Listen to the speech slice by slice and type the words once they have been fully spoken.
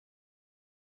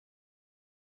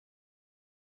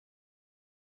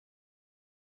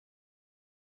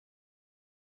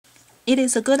It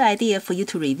is a good idea for you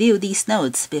to review these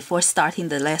notes before starting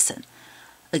the lesson.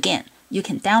 Again, you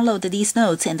can download these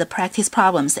notes and the practice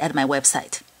problems at my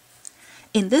website.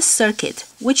 In this circuit,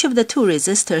 which of the two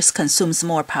resistors consumes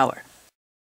more power?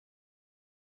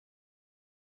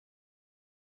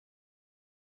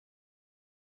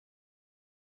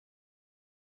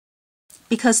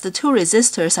 Because the two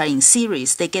resistors are in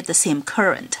series, they get the same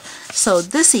current. So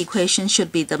this equation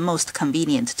should be the most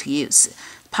convenient to use.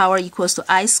 Power equals to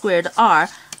I squared R,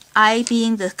 I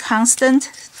being the constant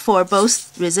for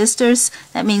both resistors.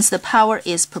 That means the power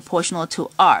is proportional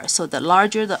to R. So the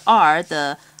larger the R,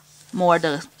 the more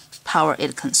the power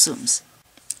it consumes.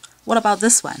 What about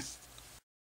this one?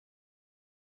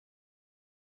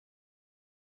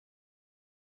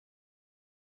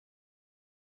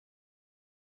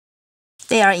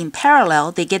 They are in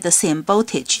parallel, they get the same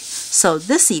voltage. So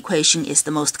this equation is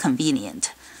the most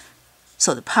convenient.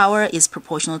 So the power is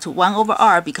proportional to 1 over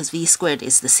R because V squared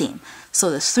is the same. So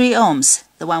the 3 ohms,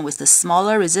 the one with the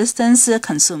smaller resistance,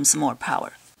 consumes more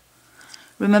power.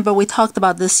 Remember we talked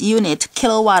about this unit,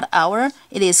 kilowatt hour.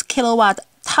 It is kilowatt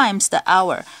times the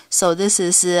hour. So this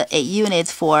is a unit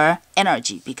for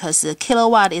energy because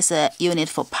kilowatt is a unit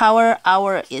for power,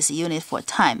 hour is a unit for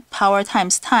time. Power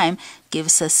times time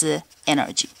gives us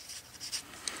energy.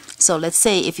 So let's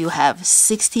say if you have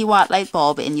 60-watt light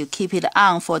bulb and you keep it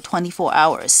on for 24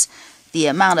 hours, the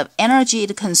amount of energy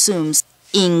it consumes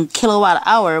in kilowatt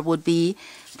hour would be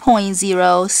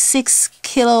 0.06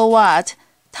 kilowatt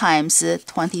times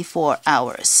 24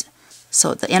 hours.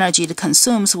 So the energy it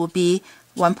consumes would be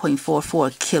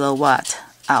 1.44 kilowatt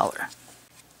hour.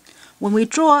 When we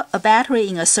draw a battery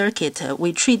in a circuit,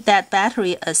 we treat that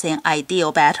battery as an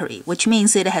ideal battery, which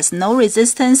means it has no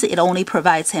resistance, it only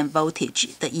provides a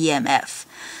voltage, the EMF.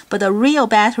 But a real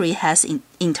battery has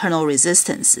internal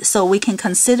resistance, so we can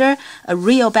consider a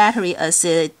real battery as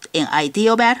an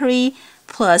ideal battery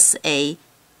plus an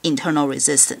internal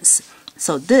resistance.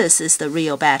 So this is the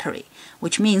real battery,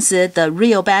 which means that the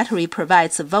real battery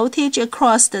provides a voltage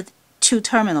across the two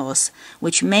terminals,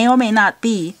 which may or may not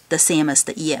be the same as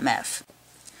the EMF.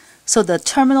 So the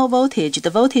terminal voltage,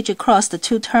 the voltage across the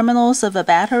two terminals of a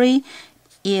battery,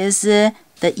 is the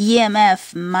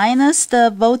EMF minus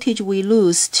the voltage we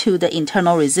lose to the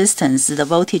internal resistance. The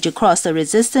voltage across the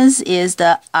resistance is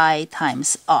the I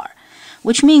times R,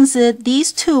 which means that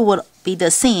these two would be the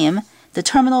same. The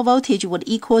terminal voltage would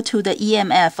equal to the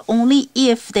EMF only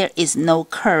if there is no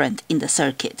current in the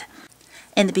circuit.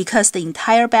 And because the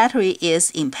entire battery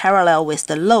is in parallel with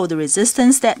the load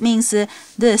resistance, that means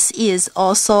this is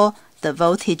also the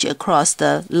voltage across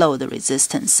the load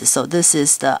resistance. So this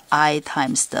is the I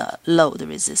times the load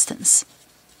resistance.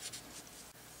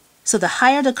 So the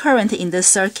higher the current in this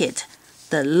circuit,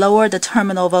 the lower the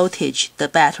terminal voltage the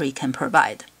battery can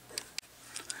provide.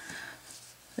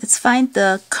 Let's find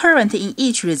the current in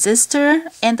each resistor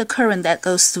and the current that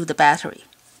goes through the battery.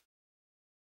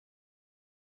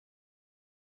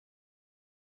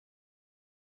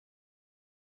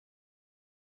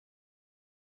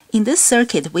 In this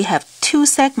circuit, we have two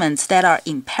segments that are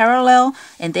in parallel,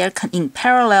 and they're in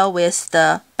parallel with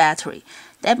the battery.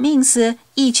 That means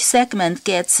each segment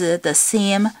gets the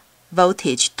same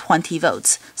voltage, 20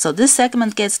 volts. So this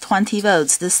segment gets 20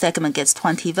 volts, this segment gets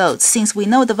 20 volts. Since we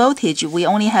know the voltage, we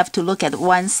only have to look at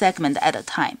one segment at a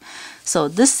time. So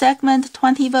this segment,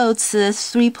 20 volts,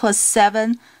 3 plus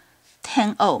 7,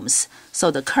 10 ohms.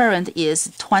 So the current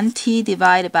is 20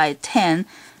 divided by 10,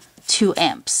 2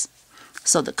 amps.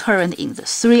 So the current in the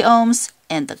 3 ohms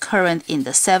and the current in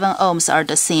the 7 ohms are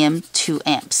the same, 2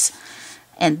 amps.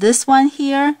 And this one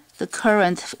here, the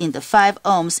current in the 5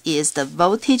 ohms is the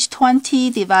voltage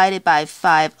 20 divided by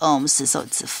 5 ohms, so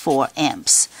it's 4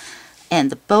 amps.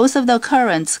 And both of the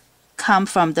currents come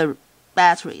from the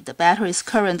battery. The battery's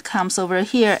current comes over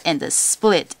here and is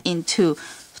split into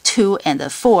 2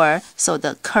 and 4, so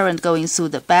the current going through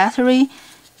the battery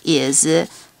is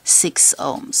 6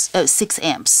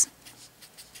 amps.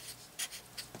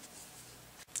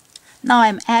 Now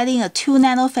I'm adding a 2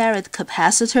 nanofarad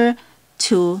capacitor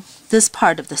to this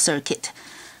part of the circuit.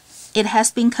 It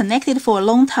has been connected for a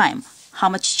long time. How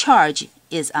much charge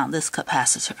is on this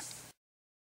capacitor?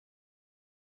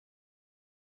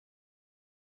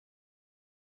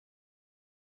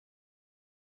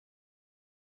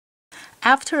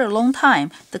 After a long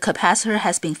time, the capacitor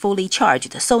has been fully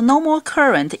charged, so no more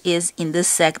current is in this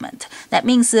segment. That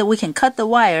means that we can cut the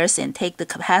wires and take the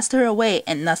capacitor away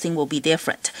and nothing will be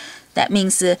different. That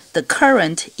means the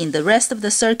current in the rest of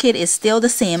the circuit is still the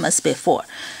same as before.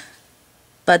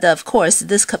 But of course,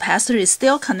 this capacitor is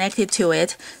still connected to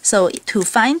it. So to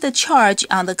find the charge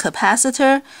on the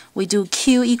capacitor, we do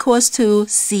Q equals to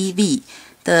CV.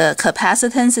 The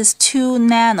capacitance is 2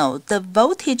 nano. The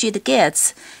voltage it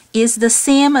gets is the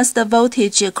same as the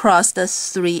voltage across the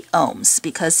 3 ohms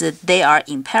because they are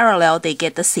in parallel, they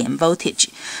get the same voltage.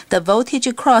 The voltage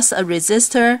across a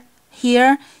resistor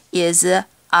here is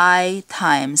I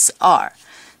times R.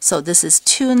 So this is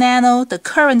 2 nano. The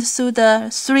current through the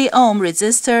 3 ohm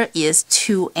resistor is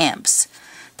 2 amps.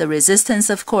 The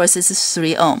resistance, of course, is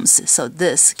 3 ohms. So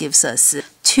this gives us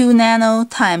 2 nano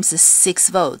times 6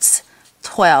 volts,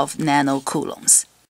 12 nanocoulombs.